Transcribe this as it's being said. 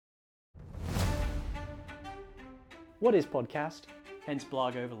What is podcast? Hence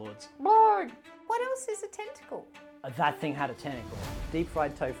Blarg Overlords. Blarg! What else is a tentacle? That thing had a tentacle. Deep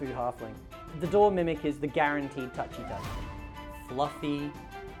fried tofu halfling. The door mimic is the guaranteed touchy-touchy. Fluffy,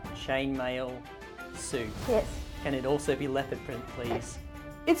 chainmail, suit. Yes. Can it also be leopard print, please?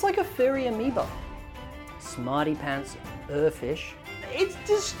 It's like a furry amoeba. Smarty pants, fish. It's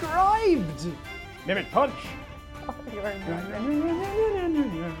described! Mimic punch! Oh, you're right.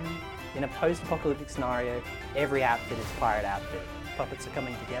 In a post-apocalyptic scenario, every outfit is pirate outfit. Puppets are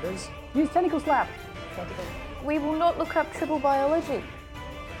coming to get us. Use tentacle slap! We will not look up triple biology.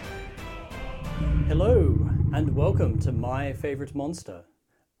 Hello, and welcome to My Favourite Monster,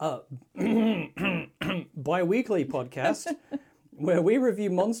 a bi-weekly podcast where we review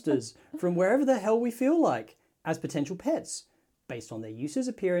monsters from wherever the hell we feel like as potential pets, based on their uses,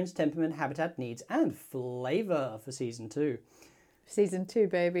 appearance, temperament, habitat, needs, and flavour for Season 2. Season 2,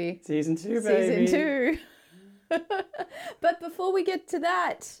 baby. Season 2, baby. Season 2. But before we get to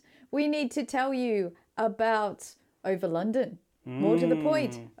that, we need to tell you about Over London. More to the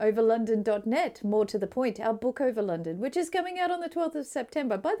point, overlondon.net, more to the point, our book Over London, which is coming out on the 12th of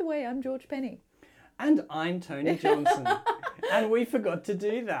September. By the way, I'm George Penny. And I'm Tony Johnson. And we forgot to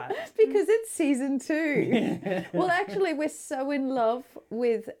do that. Because it's Season 2. Well, actually, we're so in love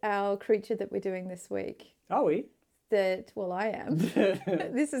with our creature that we're doing this week. Are we? Well, I am.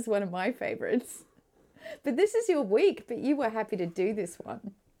 This is one of my favourites. But this is your week, but you were happy to do this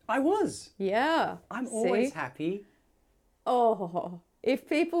one. I was. Yeah. I'm always happy. Oh, if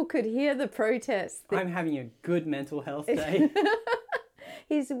people could hear the protest. I'm having a good mental health day.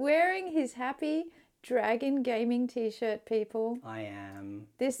 He's wearing his happy dragon gaming t-shirt, people. I am.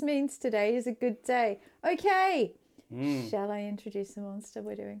 This means today is a good day. Okay. Shall I introduce the monster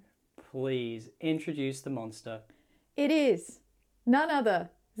we're doing? Please introduce the monster. It is none other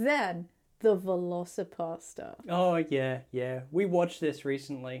than the VelociPastor. Oh, yeah. We watched this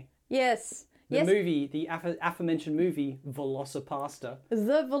recently. Yes. The movie, the aforementioned movie, VelociPastor.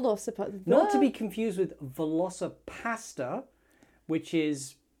 The VelociPastor. Not to be confused with VelociPastor, which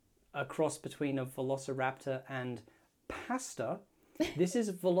is a cross between a velociraptor and pasta. This is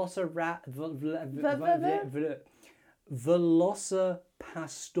VelociPastor.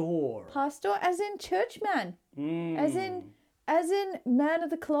 Pastor, as in churchman. As in man of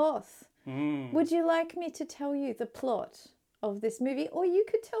the cloth. Would you like me to tell you the plot of this movie, or you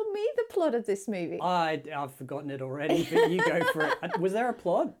could tell me the plot of this movie? I've forgotten it already, but you go for it. Was there a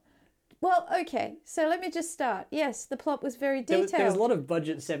plot? Well, okay, so let me just start. Yes, the plot was very detailed. There was a lot of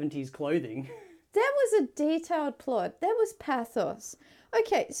budget 70s clothing. There was a detailed plot. There was pathos.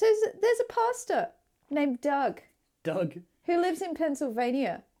 Okay, so there's a pastor named Doug. Doug? Who lives in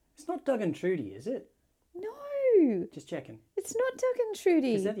Pennsylvania. It's not Doug and Trudy, is it? No. Just checking. It's not Doug and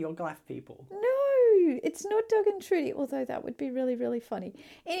Trudy. Is that the Oglaf people? No, it's not Doug and Trudy, although that would be really, really funny.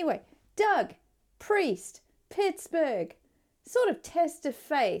 Anyway, Doug, priest, Pittsburgh, sort of test of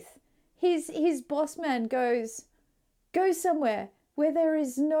faith. His boss man goes somewhere where there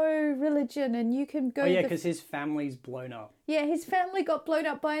is no religion and you can go... Oh, yeah, because his family's blown up. Yeah, his family got blown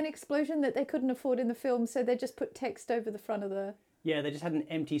up by an explosion that they couldn't afford in the film, so they just put text over the front of the... Yeah, they just had an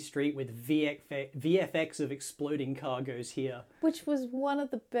empty street with VFX of exploding car goes here. Which was one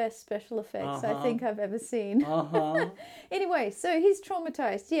of the best special effects I think I've ever seen. Anyway, so he's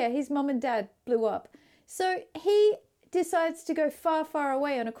traumatized. Yeah, his mum and dad blew up. So he decides to go far, far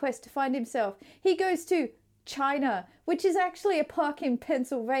away on a quest to find himself. He goes to China, which is actually a park in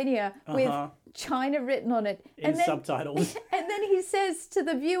Pennsylvania with China written on it. In subtitles. And then he says to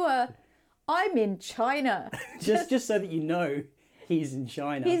the viewer, I'm in China. just so that you know he's in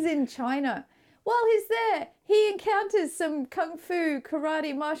China. He's in China. While he's there, he encounters some kung fu,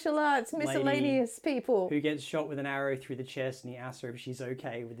 karate, martial arts, miscellaneous people. Who gets shot with an arrow through the chest, and he asks her if she's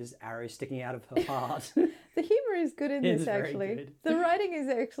okay with his arrow sticking out of her heart. The humour is good in this, actually. Very good. The writing is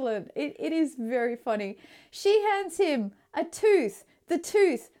excellent. It is very funny. She hands him a tooth. The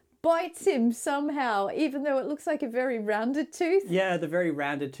tooth bites him somehow, even though it looks like a very rounded tooth. Yeah, the very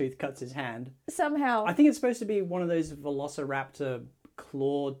rounded tooth cuts his hand. Somehow. I think it's supposed to be one of those velociraptor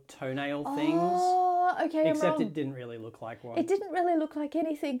clawed toenail things. Oh, okay, Except I'm wrong. it didn't really look like one. It didn't really look like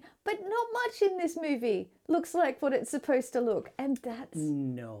anything, but not much in this movie looks like what it's supposed to look, and that's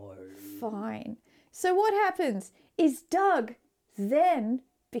fine. So what happens is Doug then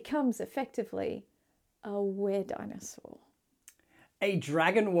becomes effectively a were-dinosaur. A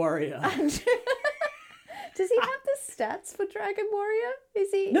dragon warrior. Does he have the stats for dragon warrior?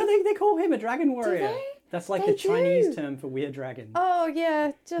 Is he? No, they call him a dragon warrior. Do they? That's like They the Chinese do. term for weird dragon. Oh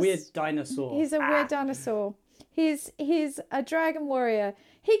yeah, just Weird dinosaur. He's a weird dinosaur. He's a dragon warrior.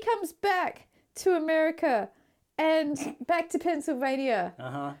 He comes back to America and back to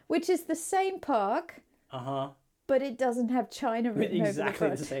Pennsylvania, which is the same park, but it doesn't have China written over the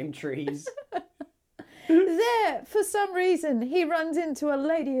front. Exactly the same trees. There, for some reason, he runs into a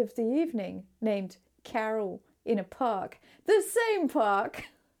lady of the evening named Carol in a park. The same park.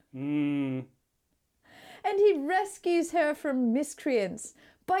 And he rescues her from miscreants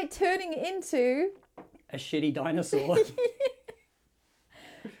by turning into... a shitty dinosaur.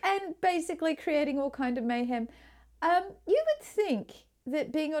 And basically creating all kind of mayhem. You would think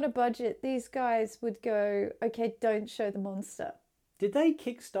that being on a budget, these guys would go, okay, don't show the monster. Did they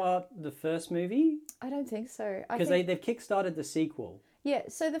kickstart the first movie? I don't think so. Because they've kickstarted the sequel. Yeah,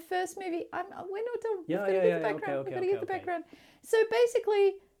 so the first movie, we're not done. Yeah, We've got to get the background. We've got to get the background. So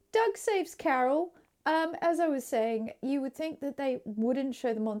basically, Doug saves Carol. As I was saying, you would think that they wouldn't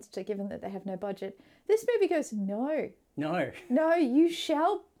show the monster given that they have no budget. This movie goes, no, you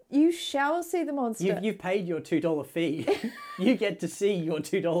shall see the monster. You've paid your $2 fee. You get to see your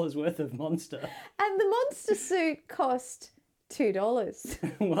 $2 worth of monster. And the monster suit cost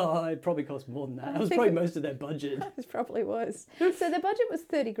 $2. Well, it probably cost more than that. That was probably most of their budget. It probably was. So their budget was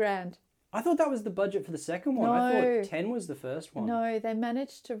 $30,000. I thought that was the budget for the second one. I thought 10 was the first one. No, they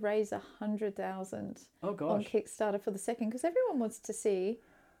managed to raise $100,000 on Kickstarter for the second because everyone wants to see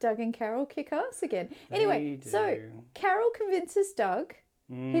Doug and Carol kick ass again. Anyway, so Carol convinces Doug.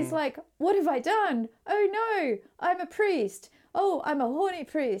 He's like, what have I done? Oh no, I'm a priest. Oh, I'm a horny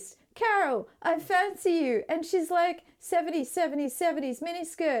priest. Carol, I fancy you. And she's like, 70s, 70s, 70s,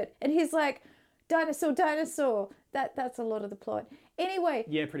 miniskirt. And he's like, dinosaur, dinosaur. That's a lot of the plot. Anyway.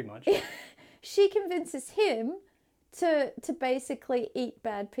 Yeah, pretty much. She convinces him to basically eat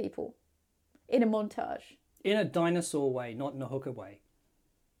bad people in a montage. In a dinosaur way, not in a hooker way.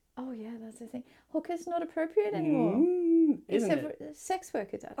 Oh, yeah, that's the thing. Hooker's not appropriate anymore. Isn't except for sex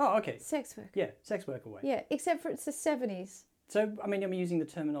worker, Dad. Oh, okay. Sex worker. Yeah, sex worker way. Yeah, except for it's the 70s. So, I mean, I'm using the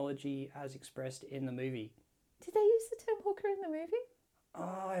terminology as expressed in the movie. Did they use the term hooker in the movie?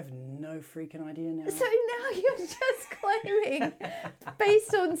 Oh, I have no freaking idea now. So now you're just claiming,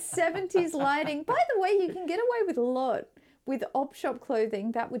 based on 70s lighting. By the way, you can get away with a lot with op shop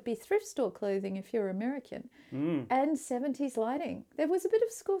clothing. That would be thrift store clothing if you're American. And 70s lighting. There was a bit of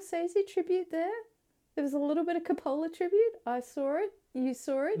Scorsese tribute there. There was a little bit of Coppola tribute. I saw it. You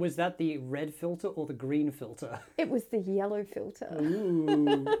saw it. Was that the red filter or the green filter? It was the yellow filter.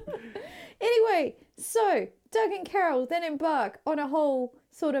 Ooh. Anyway, so Doug and Carol then embark on a whole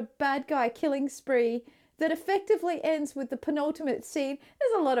sort of bad guy killing spree that effectively ends with the penultimate scene.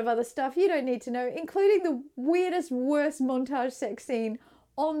 There's a lot of other stuff you don't need to know, including the weirdest, worst montage sex scene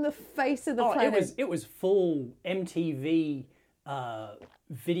on the face of the planet. It was full MTV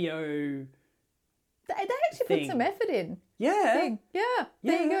video. They actually put some effort in. Yeah.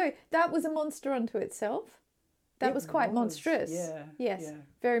 There you go. That was a monster unto itself. That was quite monstrous. Yeah. Yes. Yeah.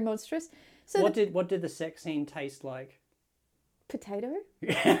 Very monstrous. So what did the sex scene taste like? Potato?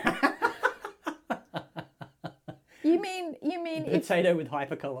 You mean potato with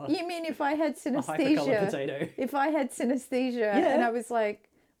hypercolor? You mean if I had synesthesia? A hypercolor potato. If I had synesthesia and I was like,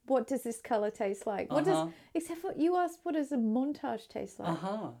 what does this color taste like? What does except for you asked, what does a montage taste like?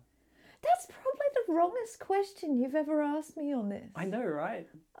 That's probably the wrongest question you've ever asked me on this. I know, right?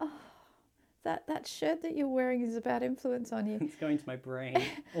 Oh, that shirt that you're wearing is a bad influence on you. It's going to my brain.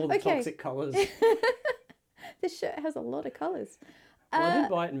 All the toxic colours. This shirt has a lot of colours. Well, I did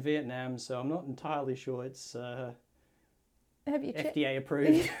buy it in Vietnam, so I'm not entirely sure it's have you FDA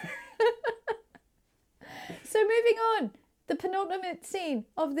approved. So moving on, the penultimate scene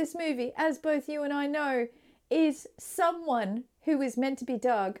of this movie, as both you and I know, is someone who is meant to be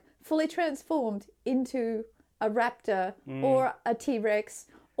Doug fully transformed into a raptor or a T-Rex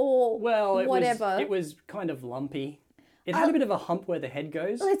or whatever. It was kind of lumpy. It had a bit of a hump where the head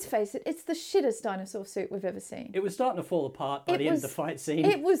goes. Let's face it, it's the shittest dinosaur suit we've ever seen. It was starting to fall apart by the end of the fight scene.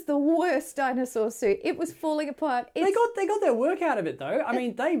 It was the worst dinosaur suit. It was falling apart. They got their work out of it though. I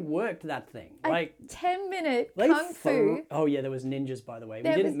mean, they worked that thing. Like 10-minute kung fu. Oh yeah, there was ninjas, by the way. We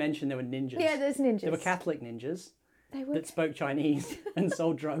didn't mention there were ninjas. Yeah, there's ninjas. There were Catholic ninjas that spoke Chinese and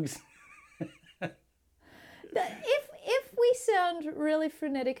sold drugs. If we sound really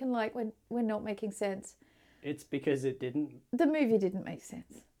frenetic and like we're not making sense, it's because it didn't. The movie didn't make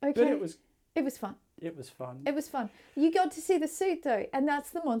sense. Okay. But it was fun. It was fun. It was fun. You got to see the suit though, and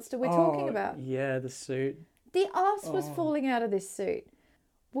that's the monster we're talking about. Yeah, the suit. The arse was falling out of this suit.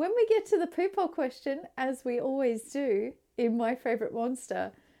 When we get to the poop hole question, as we always do in My Favourite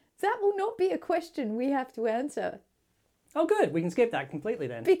Monster, that will not be a question we have to answer. Oh, good. We can skip that completely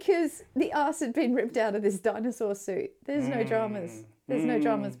then. Because the arse had been ripped out of this dinosaur suit. There's no dramas. There's no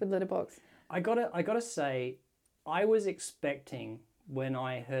dramas with Litterbox. I gotta say, I was expecting, when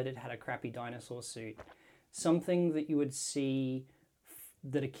I heard it had a crappy dinosaur suit, something that you would see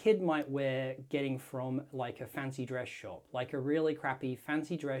that a kid might wear getting from like a fancy dress shop, like a really crappy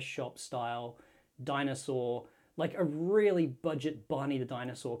fancy dress shop style dinosaur, like a really budget Barney the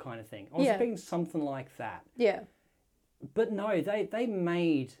Dinosaur kind of thing. I was expecting something like that. Yeah. But no, they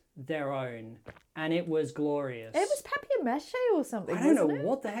made their own, and it was glorious. It was papier-mâché or something, I don't know wasn't it?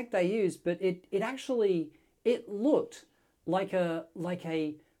 what the heck they used, but it actually, it looked like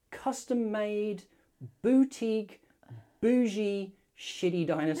a custom-made, boutique, bougie, shitty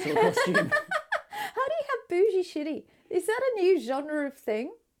dinosaur costume. How do you have bougie shitty? Is that a new genre of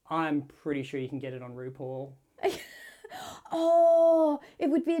thing? I'm pretty sure you can get it on RuPaul. Oh, it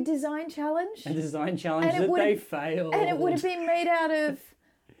would be a design challenge. A design challenge that they failed. And it would have been made out of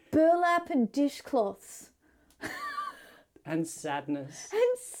burlap and dishcloths. And sadness.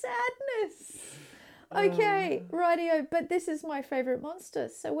 And sadness. Okay, rightio. But this is my favourite monster.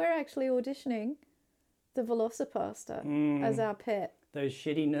 So we're actually auditioning the VelociPastor as our pet. Those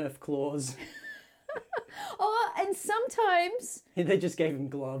shitty Nerf claws. Oh, and sometimes They just gave him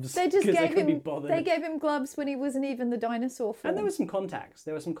gloves. they just gave they couldn't be him bothered. they gave him gloves when he wasn't even the dinosaur form. And there were some contacts.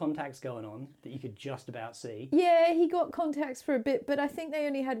 There were some contacts going on that you could just about see. Yeah, he got contacts for a bit, but I think they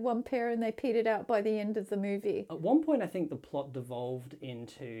only had one pair and they petered out by the end of the movie. At one point, I think the plot devolved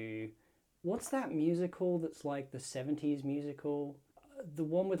into, what's that musical that's like the 70s musical? The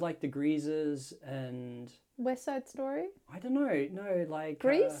one with like the Greasers and... West Side Story? I don't know. No, like...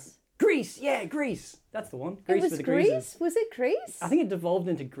 Grease? Grease! Yeah, Grease! That's the one. It Grease was with the Grease? Greasers. Was it Grease? I think it devolved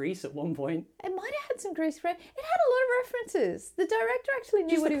into Grease at one point. It might have had some Grease. It had a lot of references. The director actually knew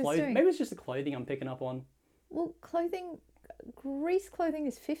Just what the he was clothing. doing. Maybe it's just the clothing I'm picking up on. Well, Grease clothing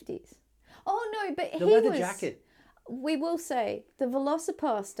is 50s. Oh no, but The leather jacket. We will say, the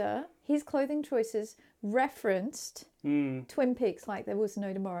VelociPastor, his clothing choices referenced Twin Peaks like there was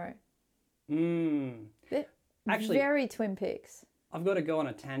no tomorrow. Actually, Very Twin Peaks. I've got to go on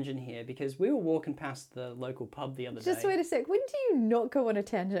a tangent here because we were walking past the local pub the other day. Just wait a sec. When do you not go on a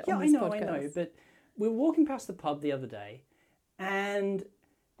tangent on this podcast? I know. But we were walking past the pub the other day, and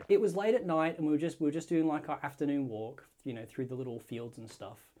it was late at night, and we were just doing like our afternoon walk, through the little fields and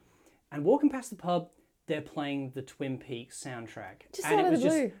stuff. And walking past the pub, they're playing the Twin Peaks soundtrack, Just and out it of was the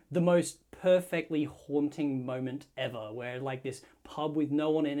just blue. the most perfectly haunting moment ever, where like this pub with no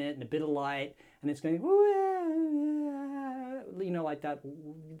one in it and a bit of light, and it's going, like that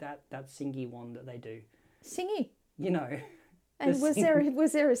singy one that they do. Singy. the And was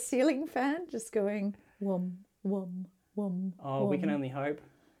there a ceiling fan just going whum whum whum? Oh, we can only hope.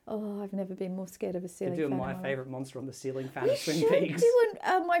 Oh, I've never been more scared of a We're ceiling doing fan. my favourite monster on the ceiling fan We of Twin should Peaks. do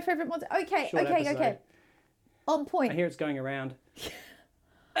my favourite monster. Okay. Short episode. On point. I hear it's going around.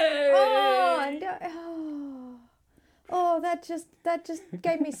 Oh no! Oh, that just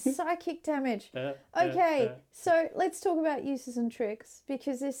gave me psychic damage. Okay, so let's talk about uses and tricks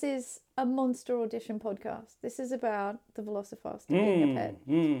because this is a monster audition podcast. This is about the VelociPastor being a pet.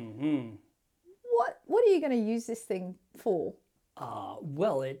 What are you going to use this thing for?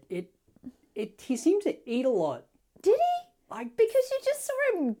 Well, he seemed to eat a lot. Did he? Because you just saw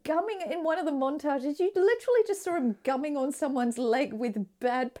him gumming in one of the montages. You literally just saw him gumming on someone's leg with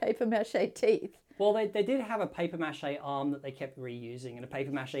bad papier-mâché teeth. Well, they did have a papier-mâché arm that they kept reusing and a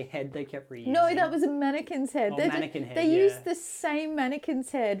papier-mâché head they kept reusing. No, that was a mannequin's head. Mannequin head, They used the same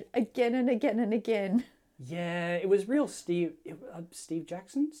mannequin's head again and again and again. Yeah, it was real Steve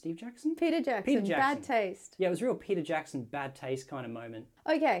Jackson? Peter Jackson, bad taste. Yeah, it was real Peter Jackson, bad taste kind of moment.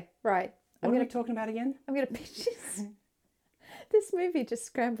 Okay, right. What are we talking about again? I'm going to pitch this. This movie just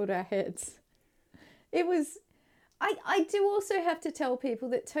scrambled our heads. It was... I do also have to tell people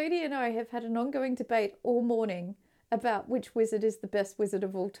that Tony and I have had an ongoing debate all morning about which wizard is the best wizard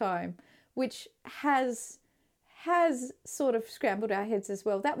of all time, which has sort of scrambled our heads as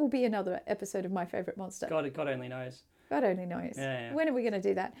well. That will be another episode of My Favourite Monster. God only knows. God only knows. Yeah. When are we going to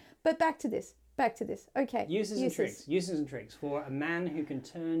do that? But back to this. Okay. Uses and tricks for a man who can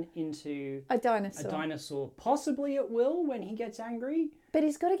turn into a dinosaur. Possibly at will when he gets angry. But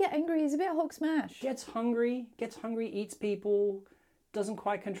he's got to get angry. He's a bit Hulk smash. Gets hungry, eats people, doesn't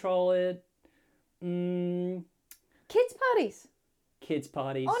quite control it. Kids parties.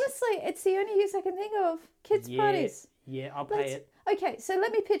 Honestly, it's the only use I can think of. Kids parties. Yeah, I'll pay it. Okay, so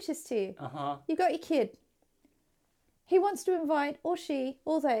let me pitch this to you. You got your kid. He wants to invite, or she,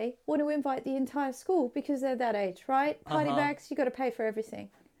 or they, want to invite the entire school because they're that age, right? Party bags, you got to pay for everything.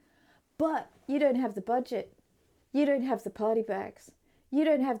 But you don't have the budget. You don't have the party bags. You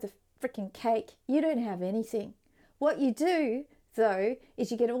don't have the freaking cake. You don't have anything. What you do, though,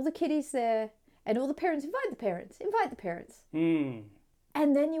 is you get all the kiddies there and all the parents invite the parents. Mm.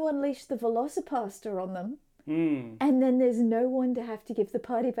 And then you unleash the VelociPastor on them. Mm. And then there's no one to have to give the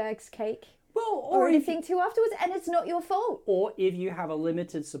party bags cake. Well, or anything to afterwards, and it's not your fault. Or if you have a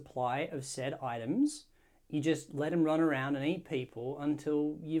limited supply of said items, you just let them run around and eat people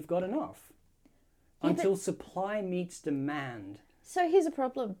until you've got enough. Yeah, until supply meets demand. So here's a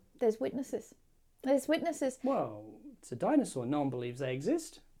problem. There's witnesses. Well, it's a dinosaur. No one believes they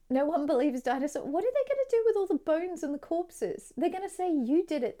exist. No one believes dinosaur. What are they going to do with all the bones and the corpses? They're going to say you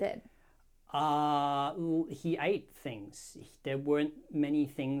did it then. He ate things. There weren't many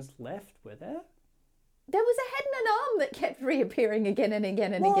things left, were there? There was a head and an arm that kept reappearing again and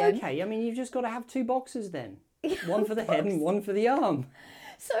again and again. Okay. I mean, you've just got to have 2 boxes then. One for the head and one for the arm.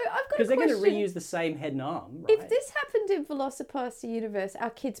 So I've got a question. Because they're going to reuse the same head and arm, right? If this happened in VelociPastor universe, our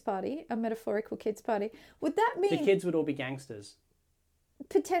kids' party, our metaphorical kids' party, would that mean... The kids would all be gangsters.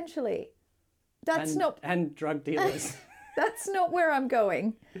 Potentially. And drug dealers. That's not where I'm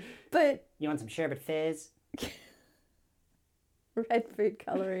going. But... You want some sherbet fizz? Red food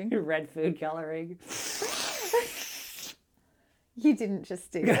colouring. Red food colouring. You didn't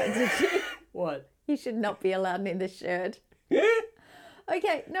just do that, did you? What? You should not be allowed in the shirt.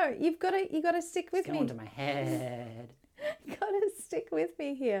 Okay, no, you got to stick with me. It's going to my head. You got to stick with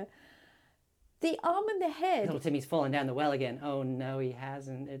me here. The arm and the head. Little Timmy's falling down the well again. Oh no, he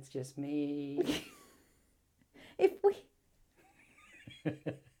hasn't. It's just me. If we... Do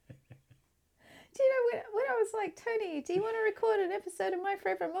you know when I was like, Tony, do you want to record an episode of My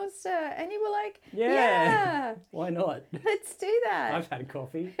Favourite Monster? And you were like, yeah. Why not? Let's do that. I've had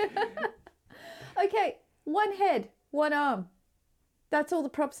coffee. Okay, 1 head, 1 arm. That's all the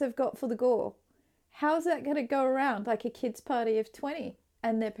props they've got for the gore. How's that going to go around like a kid's party of 20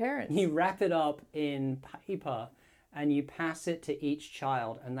 and their parents? You wrap it up in paper and you pass it to each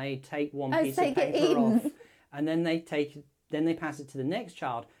child and they take one piece of paper off and then they pass it to the next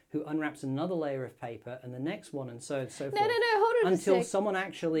child who unwraps another layer of paper and the next one and so forth. No, hold on until someone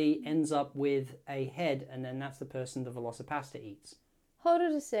actually ends up with a head and then that's the person the VelociPastor eats. Hold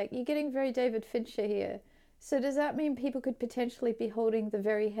on a sec. You're getting very David Fincher here. So does that mean people could potentially be holding the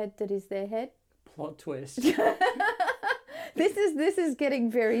very head that is their head? Plot twist. This is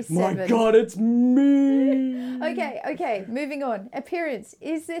getting very Seven. My God, it's me. Okay. Moving on. Appearance.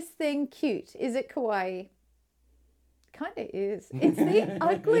 Is this thing cute? Is it kawaii? Kind of is. It's the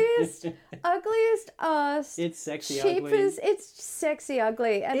ugliest ass. It's sexy cheapest. It's sexy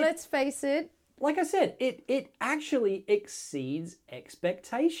ugly. And let's face it. Like I said, it actually exceeds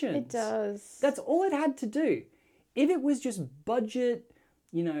expectations. It does. That's all it had to do. If it was just budget,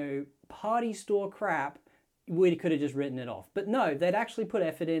 party store crap, we could have just written it off. But no, they'd actually put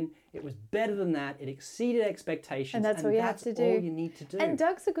effort in. It was better than that. It exceeded expectations. And that's all you have to do. All you need to do. And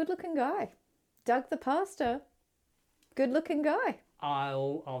Doug's a good-looking guy. Doug the pastor, good-looking guy.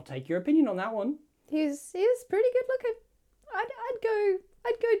 I'll take your opinion on that one. He's pretty good-looking. I'd go.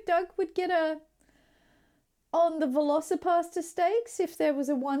 Doug would get on the VelociPastor stakes. If there was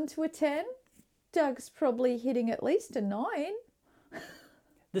a 1 to a 10, Doug's probably hitting at least a 9.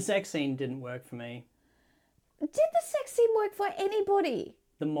 The sex scene didn't work for me. Did the sex scene work for anybody?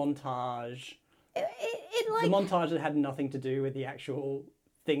 The montage. The montage that had nothing to do with the actual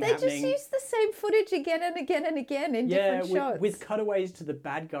thing happening. They just used the same footage again and again and again in different shots. With cutaways to the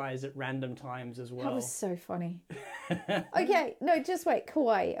bad guys at random times as well. That was so funny. Okay, no, just wait.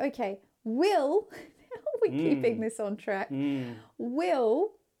 Kawaii. Okay. Will, we're keeping this on track.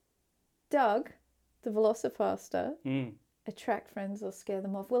 Will Doug, the VelociPastor, attract friends or scare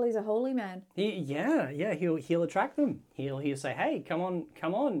them off? Well, he's a holy man. He'll attract them. He'll say, "Hey, come on,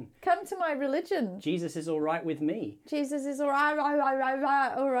 come to my religion. Jesus is all right with me. Jesus is all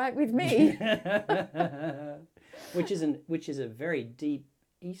right with me." which is a very deep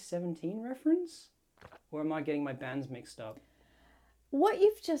E17 reference, or am I getting my bands mixed up? What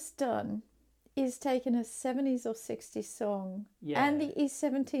you've just done is taken a 70s or 60s song and the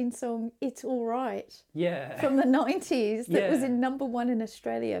E17 song It's All Right from the 90s that was in #1 in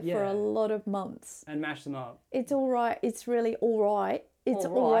Australia for a lot of months. And mashed them up. It's all right. It's really all right. It's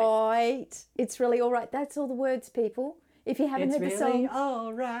all right. It's really all right. That's all the words, people. If you haven't heard the song. It's really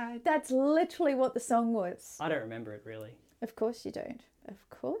all right. That's literally what the song was. I don't remember it really. Of course you don't. Of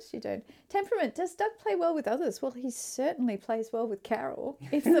course you don't. Temperament. Does Doug play well with others? Well, he certainly plays well with Carol.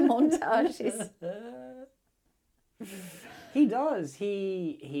 If the montage is... He does.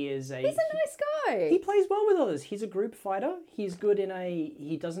 He's a nice guy. He plays well with others. He's a group fighter. He's good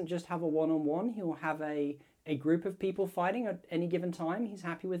he doesn't just have a one-on-one. He'll have a group of people fighting at any given time. He's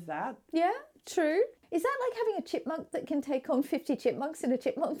happy with that. Yeah, true. Is that like having a chipmunk that can take on 50 chipmunks in a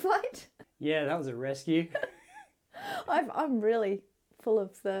chipmunk fight? Yeah, that was a rescue. I'm really full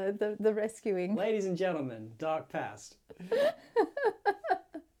of the rescuing. Ladies and gentlemen, dark past.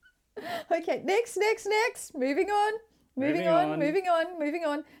 Okay, next. Moving on.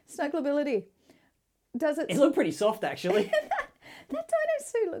 Snuggleability. Does it? It looked pretty soft, actually. That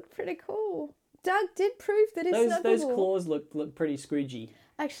dinosaur looked pretty cool. Doug did prove that it's snuggleable. Those claws look pretty squidgy.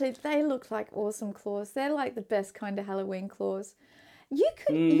 Actually, they look like awesome claws. They're like the best kind of Halloween claws. You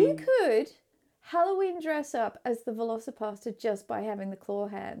could Halloween dress up as the VelociPastor just by having the claw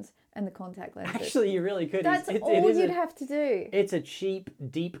hands and the contact lenses. Actually, you really could. That's all you'd have to do. It's a cheap,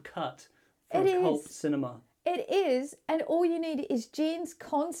 deep cut for cult cinema. It is, and all you need is jeans,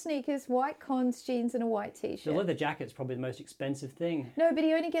 con sneakers, white cons, jeans, and a white t-shirt. The leather jacket's probably the most expensive thing. No, but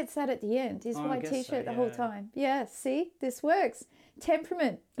he only gets that at the end. His white t-shirt the whole time. Yeah, see? This works.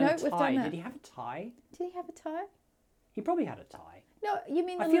 Temperament. And no, a tie. we've done that. Did he have a tie? Did he have a tie? He probably had a tie. No, you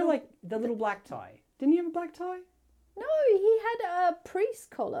mean I feel like the little black tie. Didn't he have a black tie? No, he had a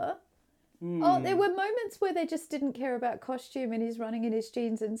priest collar. Oh, there were moments where they just didn't care about costume and he's running in his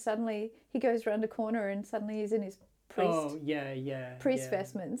jeans and suddenly he goes round a corner and suddenly he's in his priest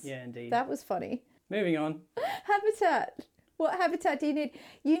vestments. Yeah, indeed. That was funny. Moving on. Habitat. What habitat do you need?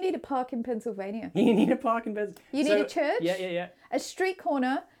 You need a park in Pennsylvania. You need a park in Pennsylvania. You need a church. Yeah. A street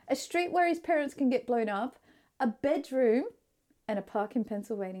corner, a street where his parents can get blown up, a bedroom, and a park in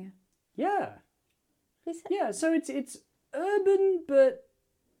Pennsylvania. Yeah. Yeah, so it's urban, but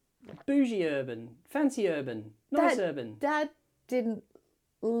bougie urban, fancy urban, nice urban. That didn't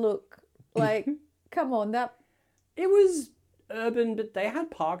look like, come on, that... It was urban, but they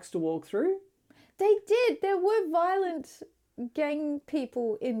had parks to walk through. They did. There were violent gang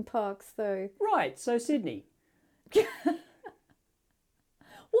people in parks, though. Right, so Sydney. What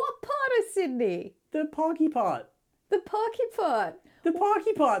part of Sydney? The parky part. The parky part? The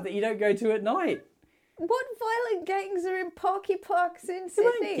parky part that you don't go to at night. What violent gangs are in parky parks in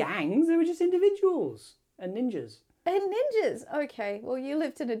Sydney? They weren't gangs, they were just individuals and ninjas. And ninjas? Okay, well, you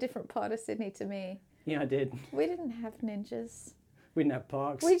lived in a different part of Sydney to me. Yeah, I did. We didn't have ninjas. We didn't have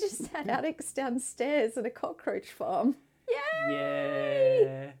parks. We just had attics downstairs and a cockroach farm. Yay!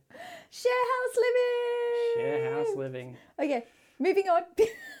 Yeah. Share house living! Share house living. Okay, moving on.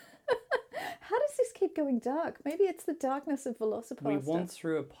 How does this keep going dark? Maybe it's the darkness of VelociPastor. We once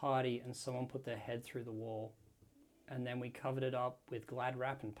threw a party and someone put their head through the wall. And then we covered it up with Glad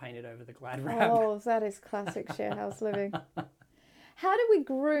wrap and painted over the Glad wrap. Oh, that is classic share house living. How do we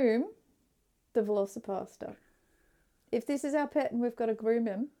groom the VelociPastor? If this is our pet and we've got to groom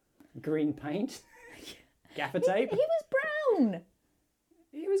him. Green paint. Gaffer tape. He was brown.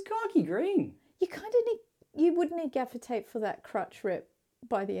 He was khaki green. You would need gaffer tape for that crutch rip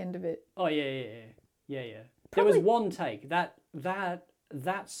by the end of it. Oh, yeah. There was one take. That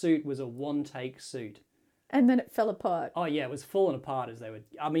suit was a one-take suit. And then it fell apart. Oh, yeah, it was falling apart as they were...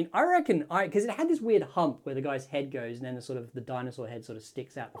 I mean, I reckon... Because it had this weird hump where the guy's head goes and then the dinosaur head sort of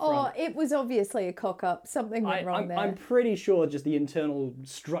sticks out the front. Oh, it was obviously a cock-up. Something went wrong there. I'm pretty sure just the internal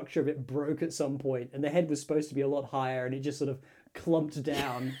structure of it broke at some point and the head was supposed to be a lot higher and it just sort of clumped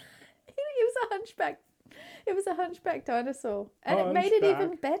down. It was a hunchback. It was a hunchback dinosaur. And it made it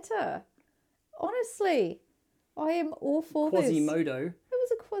even better. Honestly, I am all for this. Quasimodo. It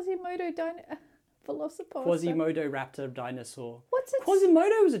was a Quasimodo VelociPastor. Quasimodo raptor dinosaur. What's it?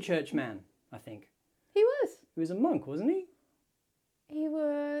 Quasimodo was a churchman, I think. He was. He was a monk, wasn't he?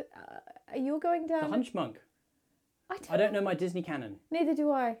 You're going down... The hunch monk. I don't know my Disney canon. Neither do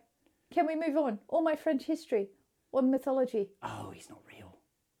I. Can we move on? Or my French history. Or mythology. Oh, he's not real.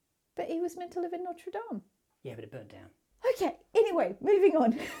 But he was meant to live in Notre Dame. Yeah, but it burnt down. Okay, anyway, moving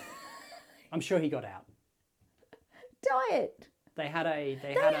on. I'm sure he got out. Diet. They had lead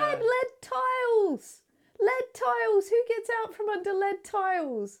tiles. Lead tiles. Who gets out from under lead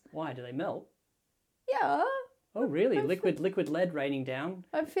tiles? Why? Do they melt? Yeah. Oh, really? Liquid lead raining down.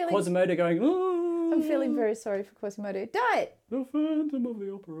 Quasimodo going, oh. I'm feeling very sorry for Quasimodo. Diet. The Phantom of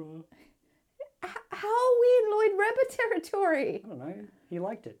the Opera. How are we in Lloyd Webber territory? I don't know. He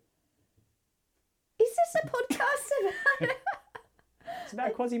liked it. Is this a podcast about... It's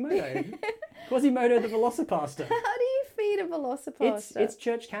about Quasimodo. Quasimodo the VelociPastor. How do you feed a VelociPastor? It's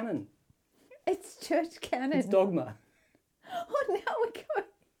church canon. It's church canon. It's dogma. Oh, now we're going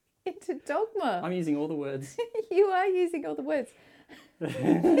into dogma. I'm using all the words. You are using all the words.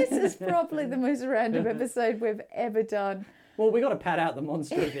 This is probably the most random episode we've ever done. Well, we got to pad out the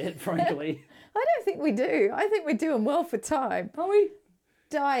monster a bit, frankly. I don't think we do. I think we're doing well for time. Are we?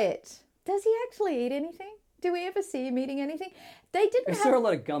 Diet. Does he actually eat anything? Do we ever see him eating anything? They didn't I saw a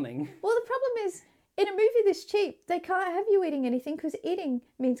lot of gumming. Well, the problem is in a movie this cheap, they can't have you eating anything because eating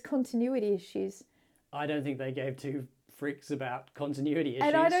means continuity issues. I don't think they gave two freaks about continuity issues.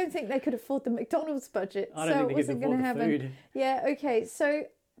 And I don't think they could afford the McDonald's budget. I don't think they could afford the food. Yeah, okay. So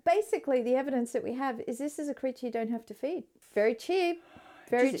basically the evidence that we have is this is a creature you don't have to feed. Very cheap.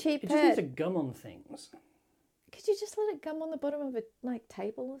 Very cheap pet. It just needs to gum on things. Could you just let it gum on the bottom of a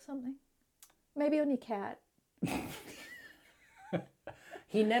table or something? Maybe on your cat.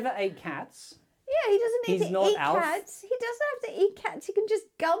 He never ate cats. Yeah, he doesn't need to eat cats. He doesn't have to eat cats. He can just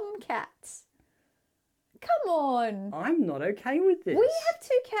gum cats. Come on. I'm not okay with this. We have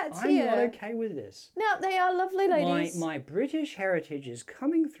two cats here. I'm not okay with this. Now, they are lovely ladies. My British heritage is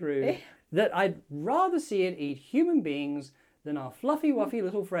coming through that I'd rather see it eat human beings than our fluffy, wuffy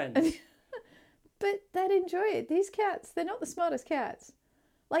little friends. But they'd enjoy it. These cats, they're not the smartest cats.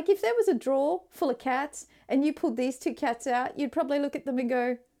 Like, if there was a drawer full of cats and you pulled these two cats out, you'd probably look at them and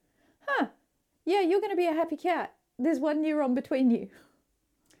go, huh, yeah, you're going to be a happy cat. There's one neuron between you.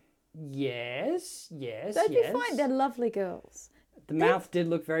 Yes. They'd be fine. They're lovely girls. The mouth did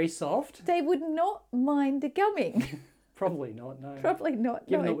look very soft. They would not mind the gumming. Probably not, no. Probably not,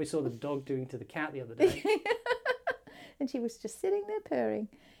 Given what we saw the dog doing to the cat the other day. And she was just sitting there purring.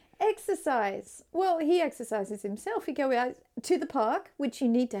 Exercise. Well, he exercises himself. You go out to the park, which you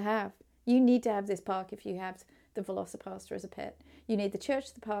need to have. You need to have this park if you have the VelociPastor as a pet. You need the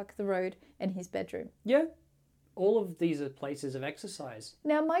church, the park, the road, and his bedroom. Yeah. All of these are places of exercise.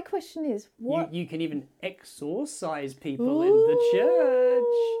 Now, my question is, what... You can even exorcise people in the church.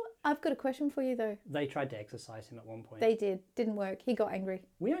 I've got a question for you, though. They tried to exorcise him at one point. They did. Didn't work. He got angry.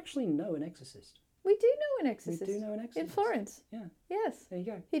 We actually know an exorcist. We do know an exorcist. We do know an exorcist. In Florence. Yeah. Yes. There you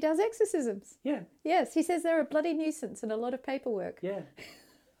go. He does exorcisms. Yeah. Yes. He says they're a bloody nuisance and a lot of paperwork. Yeah.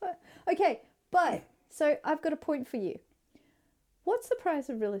 Okay. But, so I've got a point for you. What's the price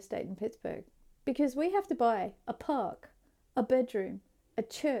of real estate in Pittsburgh? Because we have to buy a park, a bedroom, a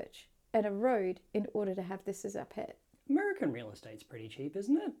church, and a road in order to have this as our pet. American real estate's pretty cheap,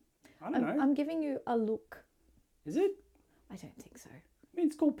 isn't it? I don't know. I'm giving you a look. Is it? I don't think so. I mean,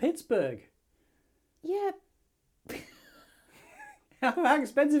 it's called Pittsburgh. Yeah. How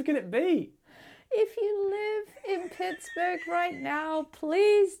expensive can it be? If you live in Pittsburgh right now,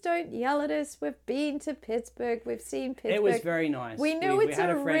 please don't yell at us. We've been to Pittsburgh. We've seen Pittsburgh. It was very nice. We know it's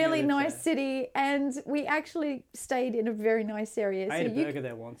a really nice city, and we actually stayed in a very nice area. I ate a burger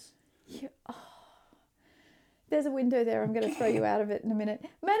there once. There's a window there. I'm going to throw you out of it in a minute.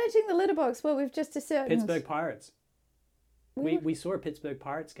 Managing the litter box. Well, we've just ascertained... Pittsburgh Pirates. We saw a Pittsburgh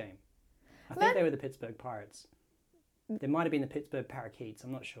Pirates game. I think they were the Pittsburgh Pirates. There might have been the Pittsburgh Parakeets.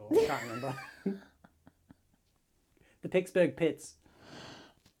 I'm not sure. I can't remember. The Pittsburgh Pits.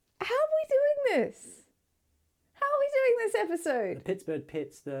 How are we doing this? How are we doing this episode? The Pittsburgh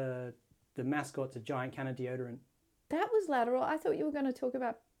Pits, the mascot's a giant can of deodorant. That was lateral. I thought you were going to talk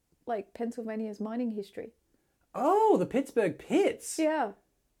about, like, Pennsylvania's mining history. Oh, the Pittsburgh Pits. Yeah.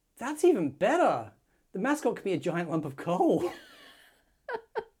 That's even better. The mascot could be a giant lump of coal.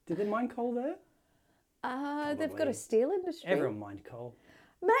 Did they mine coal there? They've got a steel industry. Everyone mined coal.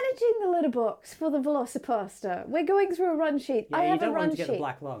 Managing the litter box for the VelociPastor. We're going through a run sheet. Yeah, I have you don't a run want him to sheet. get the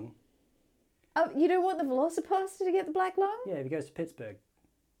black lung. You don't want the VelociPastor to get the black lung? Yeah, if he goes to Pittsburgh.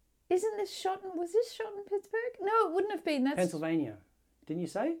 Isn't this shot in... Was this shot in Pittsburgh? No, it wouldn't have been. That's Pennsylvania. Didn't you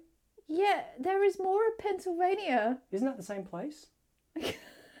say? Yeah, there is more of Pennsylvania. Isn't that the same place?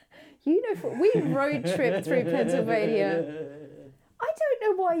 You know, we road trip through Pennsylvania. I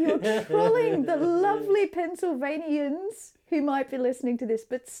don't know why you're trolling the lovely Pennsylvanians who might be listening to this,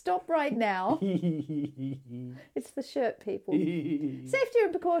 but stop right now. It's the shirt, people. Safety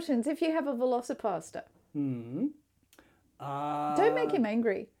and precautions if you have a VelociPastor. Don't make him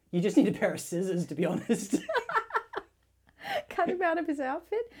angry. You just need a pair of scissors, to be honest. Cut him out of his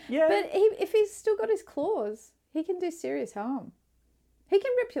outfit. Yeah. But if he's still got his claws, he can do serious harm. He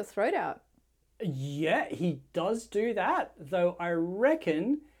can rip your throat out. Yeah, he does do that, though I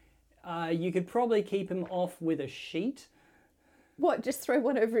reckon you could probably keep him off with a sheet. What, just throw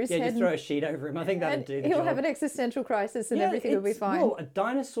one over his head? Yeah, just throw a sheet over him. I think that'd do the job. He'll have an existential crisis and everything will be fine. Well,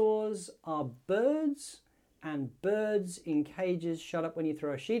 dinosaurs are birds, and birds in cages shut up when you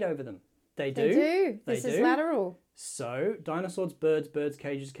throw a sheet over them. They do. They do. This is lateral. So, dinosaurs, birds,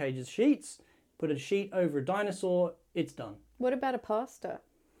 cages, sheets. Put a sheet over a dinosaur, it's done. What about a pastor?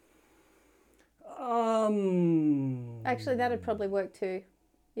 Actually, that'd probably work too.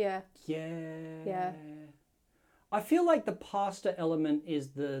 Yeah. Yeah. I feel like the pastor element is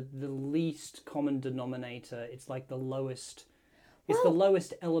the least common denominator. It's like the lowest. It's the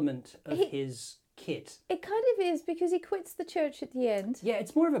lowest element of his kit. It kind of is, because he quits the church at the end. Yeah,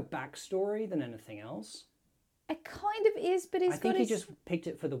 it's more of a backstory than anything else. It kind of is, but I think he just picked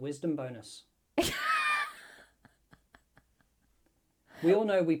it for the wisdom bonus. We all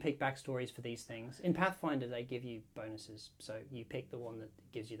know we pick backstories for these things. In Pathfinder, they give you bonuses, so you pick the one that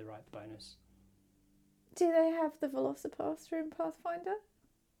gives you the right bonus. Do they have the VelociPastor in Pathfinder?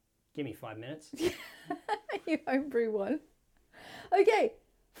 Give me 5 minutes. You homebrew one. Okay,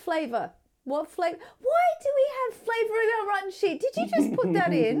 flavour. What flavour? Why do we have flavour in our run sheet? Did you just put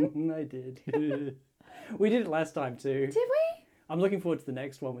that in? I did. We did it last time too. Did we? I'm looking forward to the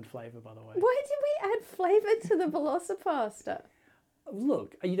next one with flavour, by the way. Why did we add flavour to the VelociPastor?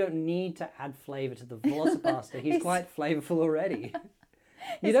 Look, you don't need to add flavour to the VelociPastor. He's quite flavourful already.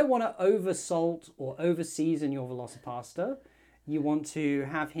 You don't want to over-salt or over-season your VelociPastor. You want to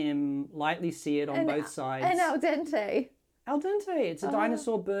have him lightly seared on both sides. And al dente. Al dente. It's a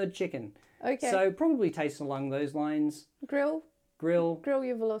dinosaur bird chicken. Okay. So probably tastes along those lines. Grill your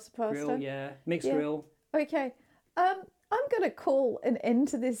VelociPastor. Grill, yeah. Mixed grill. Okay. I'm going to call an end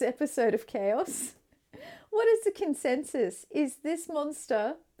to this episode of Chaos. What is the consensus? Is this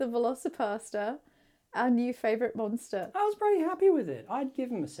monster, the VelociPastor, our new favourite monster? I was pretty happy with it. I'd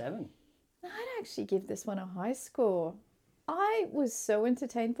give him a 7. I'd actually give this one a high score. I was so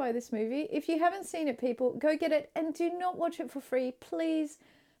entertained by this movie. If you haven't seen it, people, go get it, and do not watch it for free. Please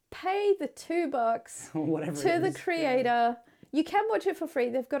pay the $2 to the creator. Yeah. You can watch it for free.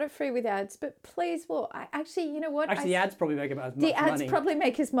 They've got it free with ads, but please, actually, you know what? Actually, the ads probably make about as much money. The ads probably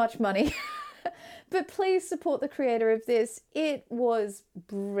make as much money. But please support the creator of this. It was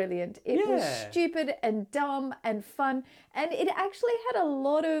brilliant. It was stupid and dumb and fun. And it actually had a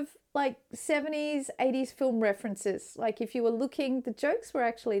lot of 70s, 80s film references. Like if you were looking, the jokes were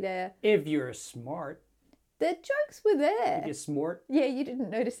actually there. If you're smart. The jokes were there. If you're smart. Yeah, you didn't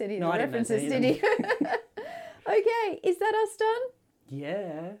notice any of the references, did you? Okay, is that us done?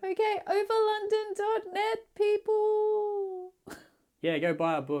 Yeah. Okay, overlondon.net, people. Yeah, go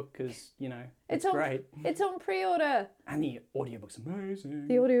buy our book because, it's great. It's on pre-order. And the audiobook's amazing.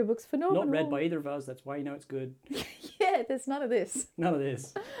 The audiobook's phenomenal. Not read by either of us. That's why you know it's good. Yeah, there's none of this. None of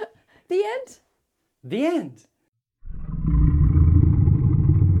this. The end? The end.